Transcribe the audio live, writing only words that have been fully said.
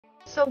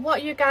So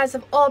what you guys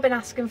have all been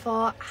asking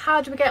for,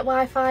 how do we get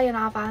Wi-Fi in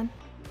our van?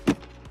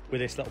 With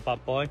this little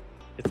bad boy,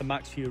 it's the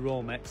MaxView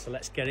Romex, so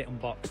let's get it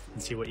unboxed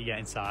and see what you get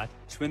inside.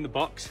 So in the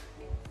box,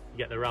 you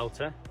get the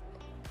router,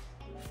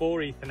 4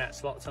 Ethernet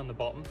slots on the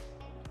bottom,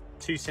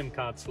 2 SIM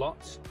card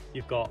slots,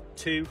 you've got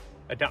 2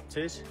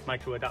 adapters,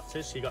 micro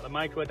adapters, so you've got the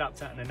micro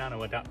adapter and a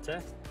nano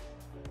adapter,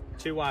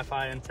 2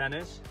 Wi-Fi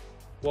antennas,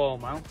 wall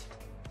mount,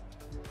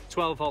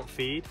 12 volt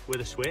feed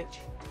with a switch,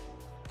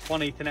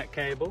 1 Ethernet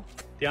cable,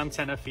 the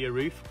antenna for your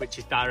roof, which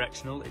is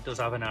directional, it does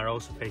have an arrow,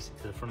 so face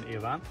it to the front of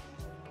your van,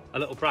 a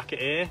little bracket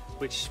here,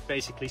 which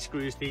basically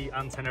screws the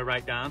antenna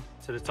right down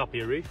to the top of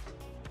your roof,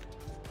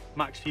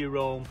 MaxView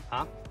Roam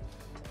app,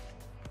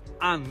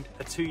 and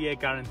a 2-year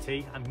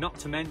guarantee, and not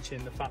to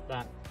mention the fact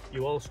that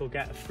you also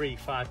get a free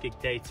 5 gig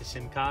data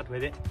SIM card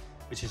with it,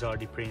 which is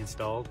already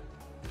pre-installed.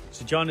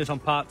 So join us on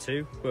part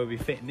 2, where we'll be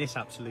fitting this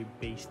absolute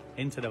beast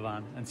into the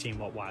van and seeing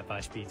what Wi-Fi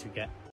speeds we get.